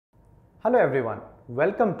Hello everyone,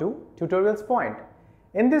 welcome to TutorialsPoint.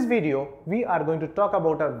 In this video, we are going to talk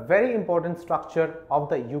about a very important structure of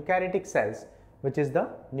the eukaryotic cells, which is the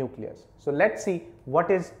nucleus. So let's see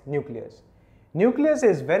what is nucleus. Nucleus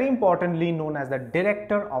is very importantly known as the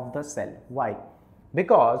director of the cell. Why?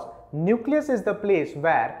 Because nucleus is the place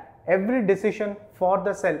where every decision for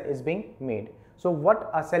the cell is being made. So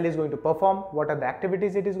what a cell is going to perform, what are the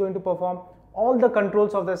activities it is going to perform, all the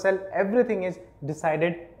controls of the cell, everything is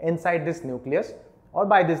decided inside this nucleus or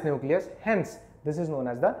by this nucleus. Hence, this is known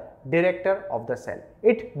as the director of the cell.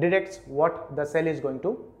 It directs what the cell is going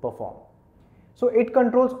to perform. So it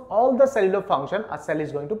controls all the cellular function a cell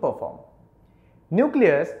is going to perform.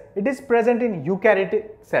 Nucleus, it is present in eukaryotic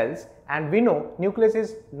cells, and we know nucleus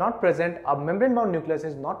is not present, a membrane bound nucleus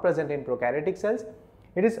is not present in prokaryotic cells.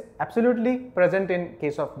 It is absolutely present in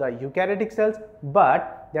case of the eukaryotic cells,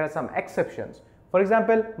 but there are some exceptions. For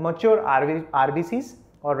example, mature RBCs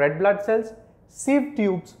or red blood cells, sieve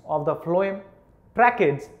tubes of the phloem,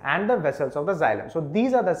 tracheids and the vessels of the xylem. So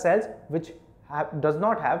these are the cells which does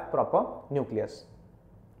not have proper nucleus.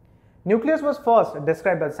 Nucleus was first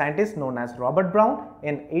described by a scientist known as Robert Brown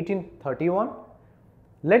in 1831.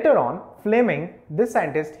 Later on, Fleming, this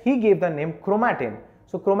scientist, he gave the name chromatin.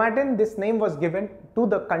 So chromatin, this name was given to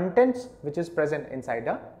the contents which is present inside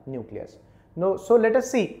the nucleus. Now, so let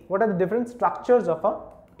us see what are the different structures of a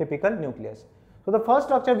typical nucleus. So the first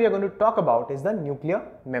structure we are going to talk about is the nuclear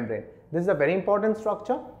membrane. This is a very important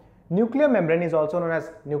structure. Nuclear membrane is also known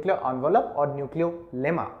as nuclear envelope or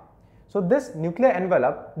nucleolemma. So this nuclear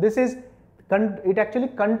envelope, it actually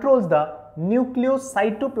controls the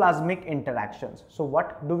nucleocytoplasmic interactions. So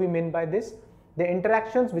what do we mean by this? The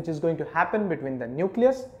interactions which is going to happen between the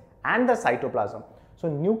nucleus and the cytoplasm. So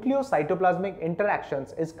nucleocytoplasmic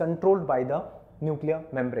interactions is controlled by the nuclear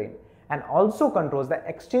membrane and also controls the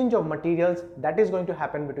exchange of materials that is going to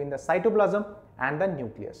happen between the cytoplasm and the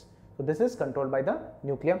nucleus. So this is controlled by the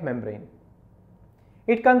nuclear membrane.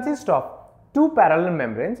 It consists of two parallel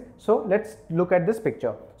membranes. So let's look at this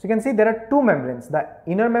picture. So you can see there are two membranes, the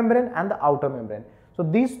inner membrane and the outer membrane. So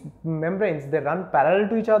these membranes, they run parallel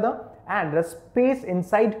to each other, and the space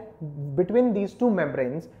inside between these two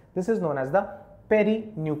membranes, this is known as the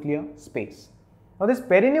perinuclear space. Now this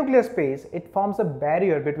perinuclear space, it forms a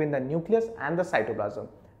barrier between the nucleus and the cytoplasm.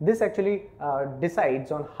 This actually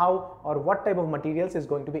decides on how or what type of materials is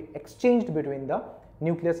going to be exchanged between the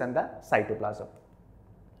nucleus and the cytoplasm.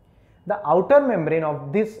 The outer membrane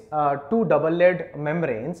of these two double-layered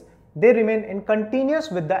membranes, they remain in continuous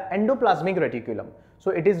with the endoplasmic reticulum. So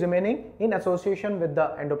it is remaining in association with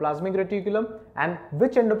the endoplasmic reticulum, and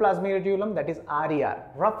which endoplasmic reticulum? That is RER,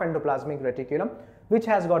 rough endoplasmic reticulum, which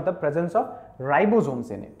has got the presence of ribosomes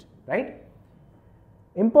in it, right?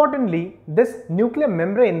 Importantly, this nuclear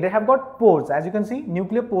membrane, they have got pores. As you can see,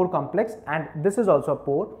 nuclear pore complex, and this is also a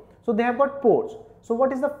pore. So they have got pores. So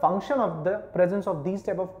what is the function of the presence of these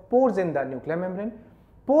type of pores in the nuclear membrane?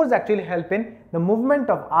 Pores actually help in the movement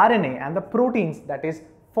of RNA and the proteins that is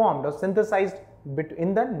formed or synthesized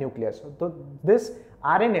in the nucleus. So this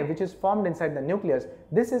RNA which is formed inside the nucleus,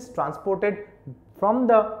 this is transported from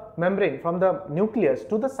the membrane, from the nucleus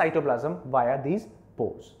to the cytoplasm via these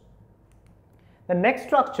pores. The next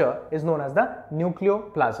structure is known as the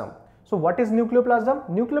nucleoplasm. So what is nucleoplasm?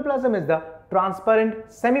 Nucleoplasm is the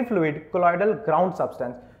transparent semi-fluid colloidal ground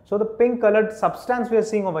substance. So the pink colored substance we are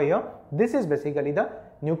seeing over here, this is basically the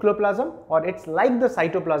nucleoplasm, or it's like the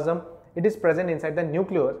cytoplasm. It is present inside the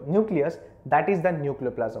nucleus, that is the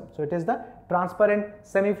nucleoplasm. So it is the transparent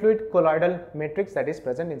semi-fluid colloidal matrix that is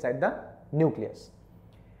present inside the nucleus.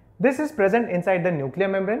 This is present inside the nuclear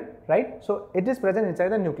membrane, right? So it is present inside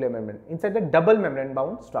the nuclear membrane, inside the double membrane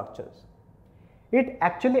bound structures. It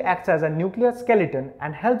actually acts as a nuclear skeleton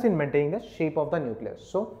and helps in maintaining the shape of the nucleus.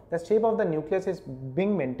 So the shape of the nucleus is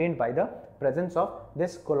being maintained by the presence of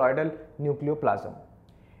this colloidal nucleoplasm.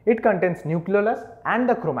 It contains nucleolus and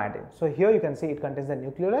the chromatin. So here you can see it contains the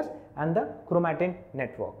nucleolus and the chromatin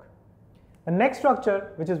network. The next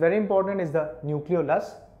structure which is very important is the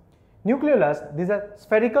nucleolus. Nucleolus, this is a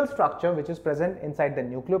spherical structure which is present inside the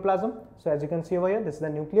nucleoplasm. So as you can see over here, this is the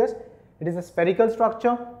nucleus. It is a spherical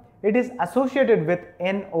structure. It is associated with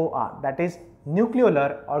NOR, that is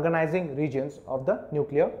nucleolar organizing regions of the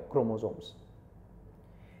nuclear chromosomes.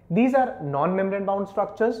 These are non-membrane bound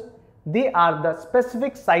structures. They are the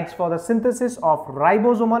specific sites for the synthesis of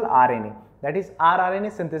ribosomal RNA, that is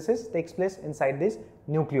rRNA synthesis takes place inside this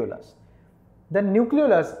nucleolus. The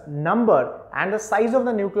nucleolus number and the size of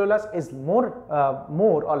the nucleolus is more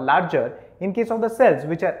or larger in case of the cells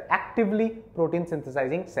which are actively protein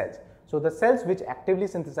synthesizing cells. So the cells which actively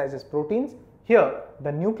synthesizes proteins, Here,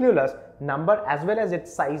 the nucleolus number as well as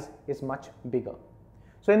its size is much bigger.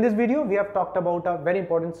 So in this video, we have talked about a very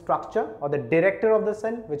important structure or the director of the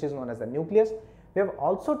cell, which is known as the nucleus. We have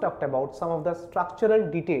also talked about some of the structural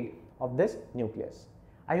detail of this nucleus.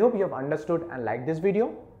 I hope you have understood and liked this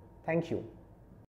video. Thank you.